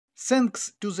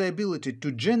Thanks to the ability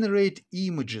to generate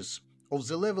images of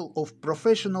the level of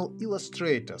professional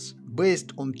illustrators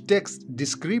based on text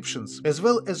descriptions, as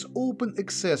well as open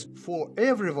access for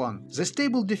everyone, the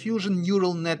Stable Diffusion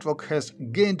Neural Network has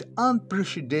gained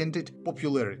unprecedented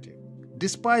popularity.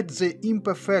 Despite the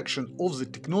imperfection of the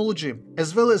technology,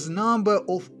 as well as number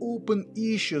of open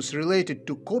issues related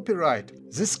to copyright,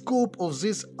 the scope of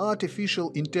this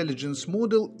artificial intelligence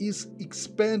model is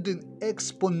expanding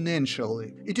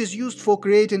exponentially. It is used for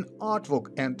creating artwork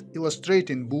and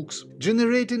illustrating books,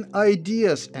 generating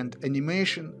ideas and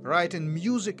animation, writing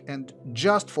music, and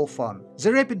just for fun.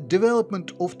 The rapid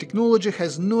development of technology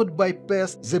has not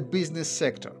bypassed the business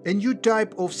sector. A new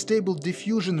type of stable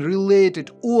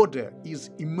diffusion-related order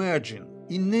is emerging,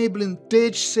 enabling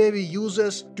tech-savvy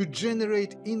users to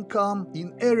generate income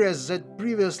in areas that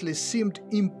previously seemed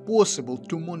impossible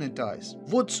to monetize.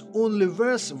 What's only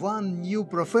worth one new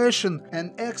profession,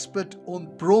 an expert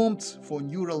on prompts for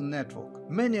neural network.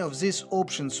 Many of these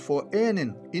options for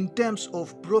earning, in terms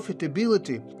of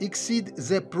profitability, exceed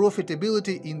the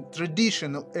profitability in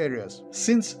traditional areas.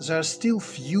 Since there are still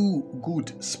few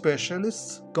good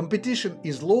specialists, competition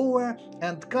is lower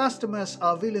and customers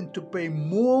are willing to pay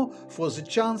more for the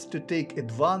chance to take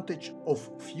advantage of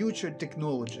future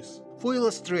technologies. For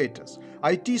illustrators,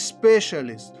 IT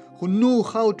specialists who know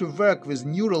how to work with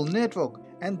neural network,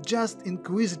 and just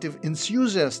inquisitive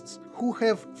enthusiasts who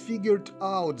have figured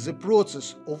out the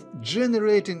process of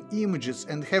generating images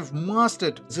and have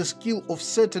mastered the skill of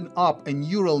setting up a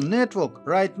neural network,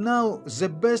 right now the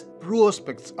best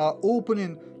prospects are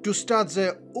opening to start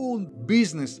their own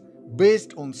business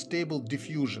based on stable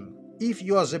diffusion. If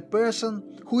you are the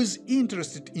person who is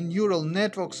interested in neural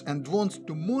networks and wants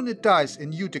to monetize a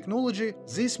new technology,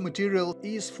 this material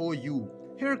is for you.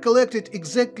 Here collected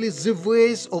exactly the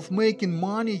ways of making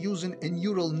money using a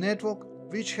neural network,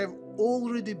 which have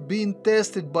already been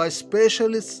tested by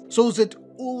specialists, so that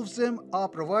all of them are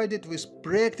provided with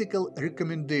practical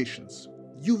recommendations.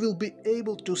 You will be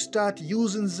able to start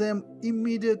using them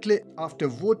immediately after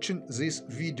watching this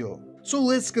video. So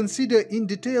let's consider in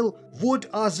detail what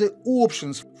are the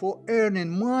options for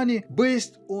earning money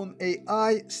based on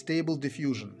AI stable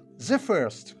diffusion.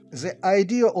 The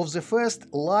idea of the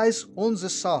first lies on the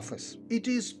surface. It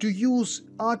is to use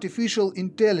artificial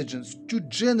intelligence to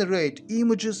generate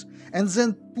images and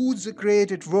then put the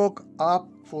created work up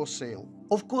for sale.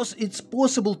 Of course, it's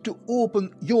possible to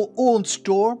open your own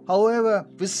store, however,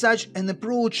 with such an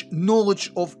approach,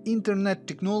 knowledge of internet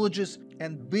technologies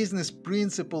and business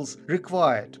principles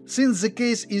required. Since the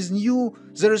case is new,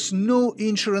 there is no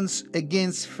insurance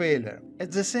against failure.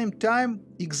 At the same time,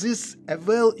 exists a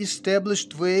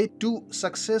well-established way to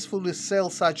successfully sell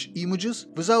such images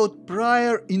without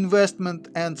prior investment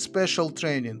and special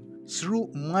training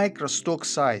through microstock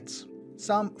sites.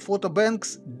 Some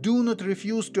photobanks do not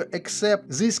refuse to accept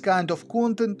this kind of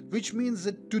content, which means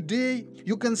that today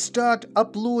you can start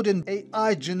uploading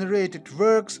AI-generated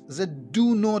works that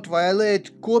do not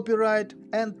violate copyright,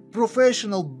 and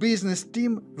professional business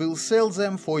team will sell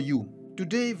them for you.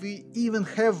 Today we even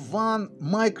have one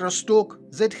microstock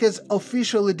that has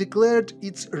officially declared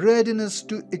its readiness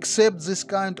to accept this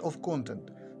kind of content.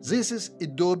 This is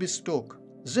Adobe Stock.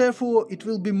 Therefore, it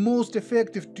will be most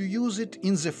effective to use it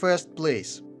in the first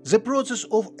place. The process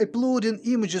of uploading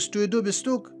images to Adobe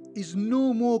Stock is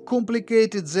no more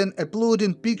complicated than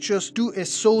uploading pictures to a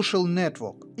social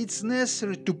network. It's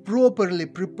necessary to properly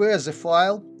prepare the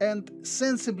file and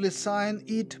sensibly sign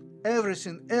it.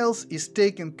 Everything else is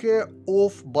taken care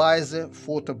of by the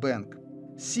photobank.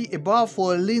 See above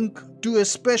for a link to a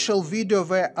special video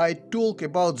where I talk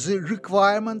about the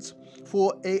requirements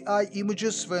for AI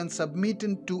images when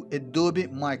submitting to Adobe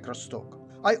Microstock.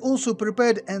 I also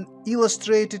prepared an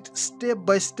illustrated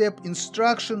step-by-step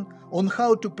instruction on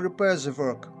how to prepare the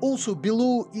work. Also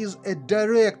below is a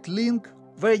direct link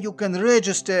where you can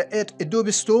register at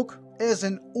Adobe Stock as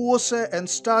an author and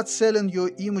start selling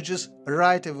your images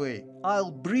right away.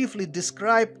 I'll briefly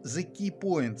describe the key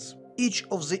points. Each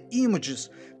of the images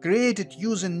created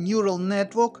using neural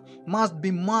network must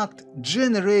be marked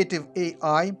generative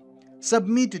AI,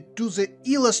 submitted to the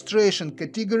illustration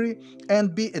category,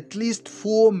 and be at least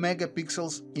 4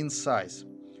 megapixels in size.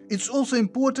 It's also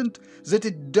important that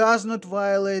it does not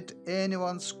violate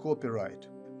anyone's copyright.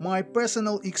 My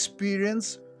personal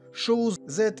experience shows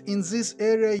that in this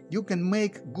area you can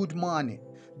make good money,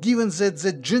 given that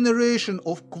the generation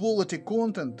of quality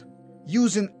content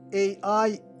using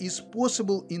AI is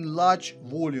possible in large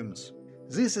volumes.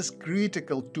 This is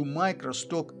critical to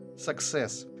microstock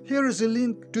success. Here is a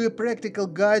link to a practical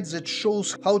guide that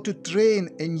shows how to train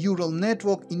a neural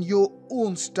network in your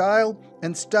own style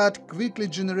and start quickly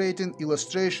generating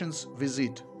illustrations with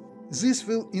it. This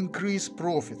will increase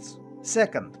profits.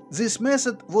 Second, this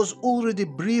method was already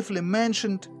briefly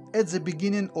mentioned at the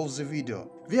beginning of the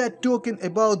video. We are talking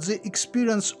about the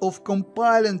experience of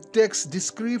compiling text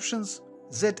descriptions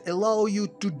that allow you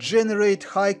to generate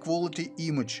high-quality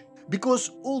image.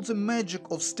 Because all the magic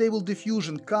of Stable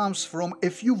Diffusion comes from a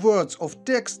few words of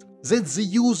text that the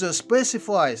user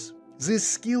specifies, this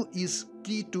skill is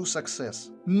key to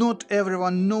success. Not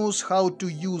everyone knows how to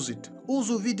use it.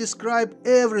 Although we describe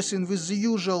everything with the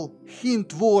usual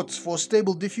hint words for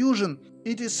Stable Diffusion,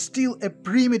 it is still a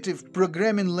primitive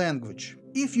programming language.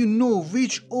 If you know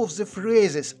which of the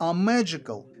phrases are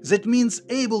magical, that means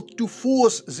able to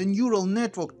force the neural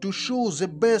network to show the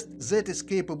best that is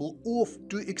capable of,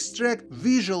 to extract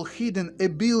visual hidden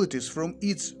abilities from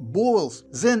its vowels,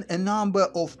 then a number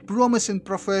of promising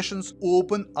professions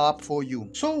open up for you.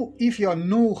 So, if you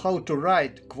know how to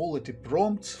write quality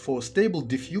prompts for Stable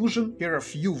Diffusion, here are a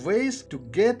few ways to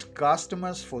get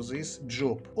customers for this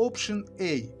job. Option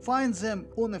A. Find them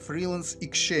on a freelance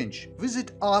exchange.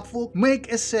 Visit Upwork,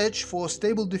 make a search for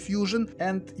Stable Diffusion,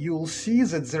 and you'll see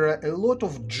that there are a lot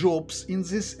of jobs in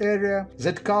this area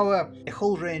that cover a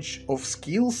whole range of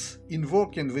skills in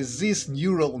working with this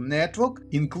neural network,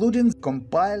 including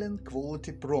compiling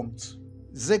quality prompts.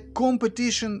 The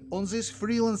competition on this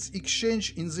freelance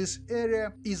exchange in this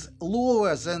area is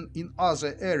lower than in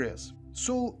other areas.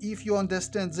 So, if you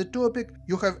understand the topic,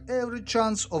 you have every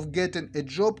chance of getting a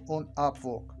job on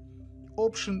Upwork.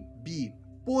 Option B.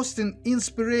 Posting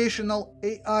inspirational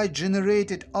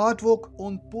AI-generated artwork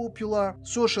on popular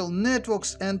social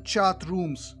networks and chat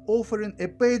rooms, offering a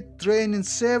paid training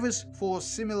service for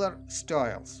similar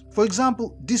styles. For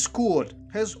example, Discord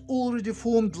has already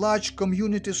formed large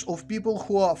communities of people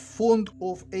who are fond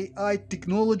of AI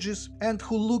technologies and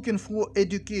who are looking for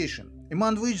education,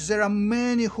 among which there are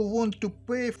many who want to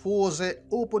pay for the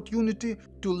opportunity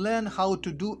to learn how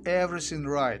to do everything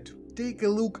right. Take a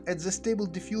look at the Stable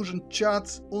Diffusion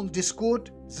chats on Discord,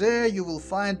 there you will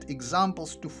find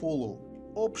examples to follow.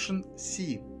 Option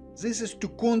C. This is to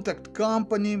contact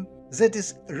company that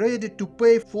is ready to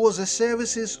pay for the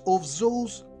services of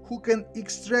those who can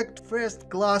extract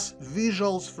first-class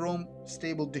visuals from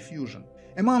Stable Diffusion.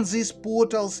 Among these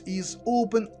portals is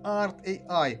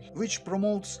OpenArt.ai, which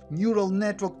promotes neural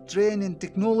network training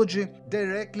technology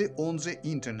directly on the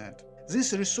internet.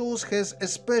 This resource has a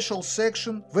special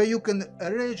section where you can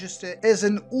register as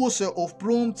an author of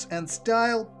prompts and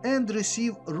style and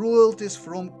receive royalties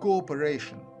from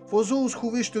cooperation. For those who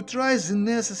wish to try, the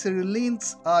necessary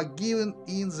links are given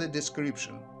in the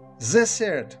description. The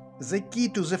third, the key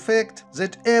to the fact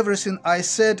that everything I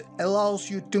said allows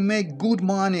you to make good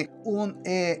money on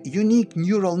a unique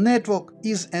neural network,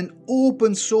 is an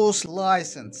open source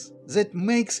license that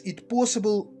makes it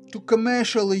possible to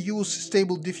commercially use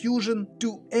Stable Diffusion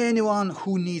to anyone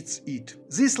who needs it.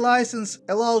 This license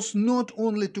allows not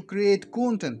only to create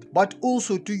content, but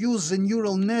also to use the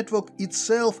neural network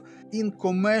itself in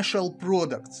commercial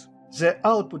products. The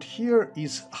output here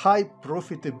is high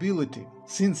profitability,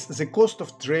 since the cost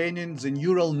of training the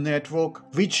neural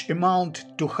network, which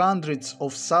amount to hundreds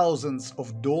of thousands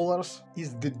of dollars,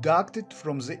 is deducted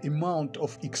from the amount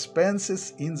of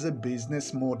expenses in the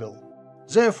business model.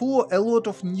 Therefore, a lot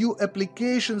of new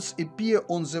applications appear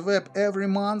on the web every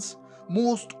month,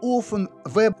 most often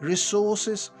web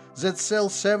resources that sell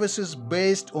services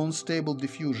based on Stable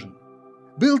Diffusion.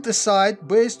 Build a site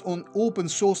based on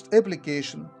open-sourced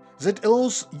application that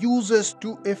allows users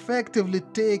to effectively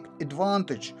take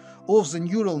advantage of the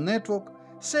neural network,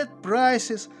 set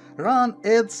prices, run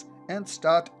ads, and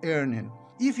start earning.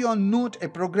 If you are not a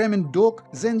programming doc,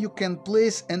 then you can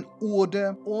place an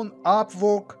order on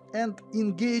Upwork and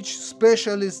engage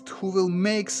specialists who will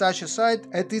make such a site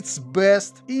at its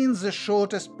best in the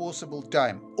shortest possible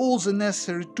time. All the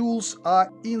necessary tools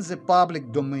are in the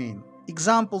public domain.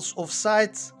 Examples of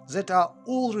sites that are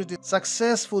already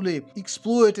successfully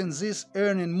exploiting this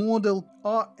earning model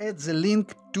are at the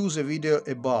link to the video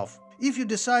above. If you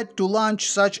decide to launch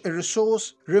such a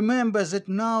resource, remember that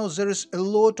now there is a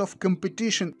lot of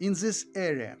competition in this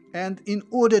area, and in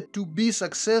order to be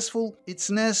successful, it's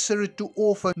necessary to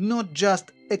offer not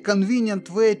just a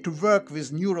convenient way to work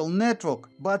with neural network,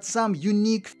 but some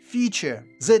unique feature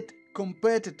that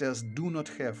competitors do not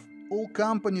have. All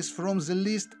companies from the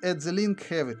list at the link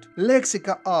have it.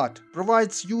 Lexica Art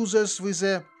provides users with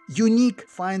a unique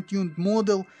fine-tuned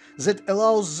model that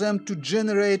allows them to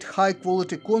generate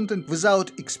high-quality content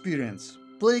without experience.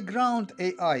 Playground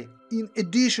AI in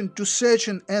addition to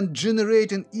searching and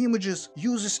generating images,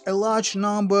 uses a large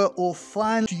number of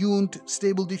fine-tuned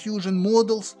Stable Diffusion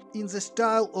models in the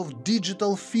style of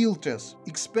digital filters,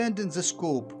 expanding the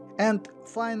scope. And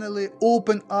finally,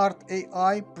 OpenArt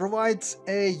AI provides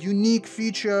a unique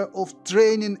feature of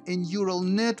training a neural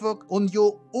network on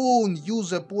your own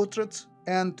user portraits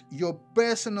and your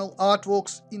personal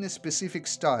artworks in a specific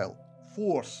style.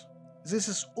 Fourth, this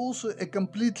is also a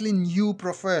completely new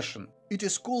profession. It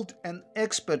is called an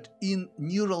expert in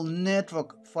neural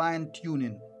network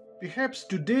fine-tuning. Perhaps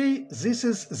today this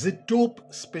is the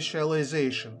top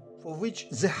specialization, for which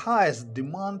the highest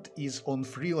demand is on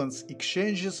freelance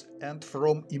exchanges and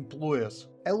from employers.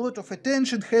 A lot of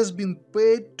attention has been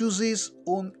paid to this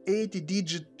on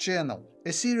 80-digit channel.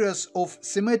 A series of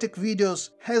thematic videos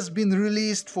has been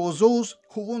released for those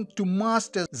who want to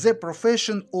master the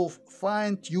profession of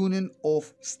fine-tuning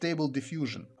of Stable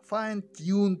Diffusion.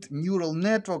 Fine-tuned neural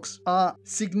networks are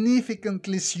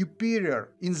significantly superior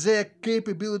in their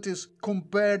capabilities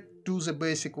compared to the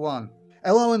basic one,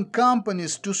 allowing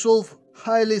companies to solve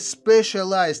highly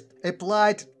specialized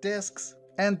applied tasks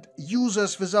and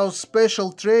users without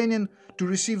special training to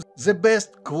receive the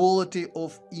best quality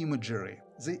of imagery.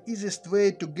 The easiest way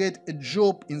to get a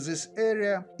job in this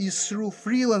area is through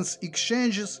freelance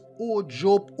exchanges or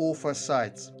job offer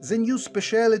sites. The new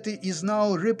specialty is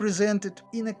now represented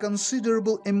in a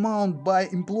considerable amount by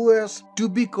employers. To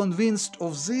be convinced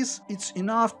of this, it's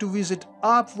enough to visit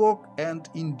Upwork and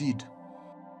Indeed.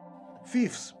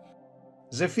 Fifth,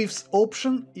 the fifth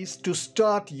option is to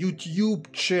start YouTube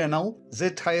channel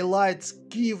that highlights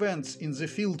key events in the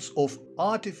fields of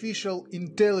artificial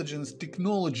intelligence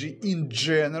technology in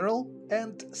general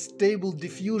and Stable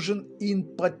Diffusion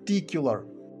in particular.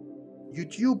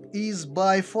 YouTube is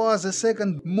by far the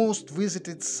second most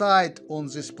visited site on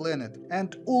this planet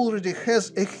and already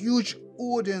has a huge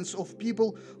audience of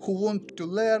people who want to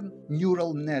learn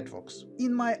neural networks.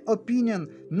 In my opinion,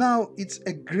 now it's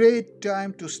a great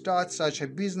time to start such a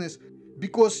business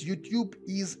because YouTube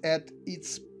is at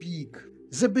its peak.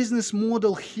 The business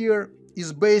model here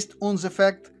is based on the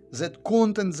fact that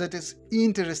content that is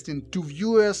interesting to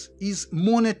viewers is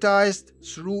monetized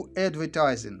through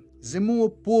advertising. The more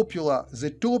popular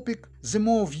the topic, the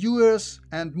more viewers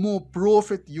and more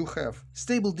profit you have.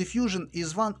 Stable Diffusion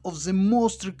is one of the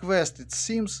most requested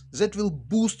themes that will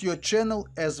boost your channel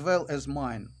as well as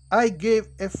mine. I gave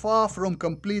a far from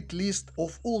complete list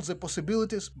of all the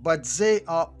possibilities, but they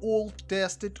are all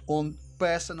tested on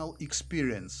personal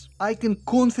experience. I can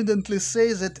confidently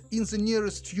say that in the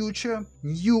nearest future,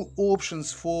 new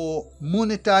options for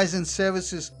monetizing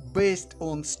services based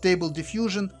on Stable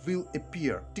Diffusion will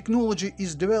appear. Technology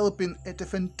is developing at a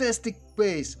fantastic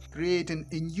pace, creating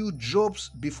new jobs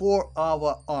before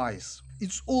our eyes.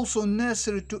 It's also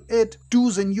necessary to add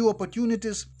to the new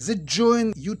opportunities the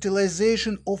joint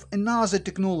utilization of another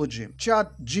technology,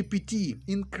 ChatGPT,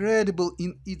 incredible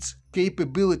in its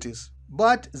capabilities.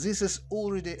 But this is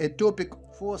already a topic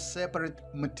for separate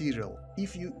material.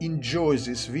 If you enjoy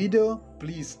this video,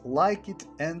 please like it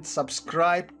and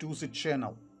subscribe to the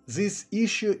channel. This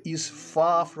issue is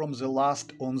far from the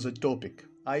last on the topic.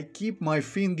 I keep my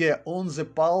finger on the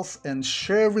pulse and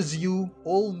share with you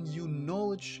all new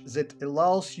knowledge that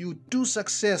allows you to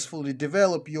successfully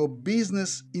develop your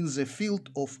business in the field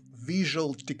of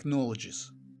visual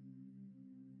technologies.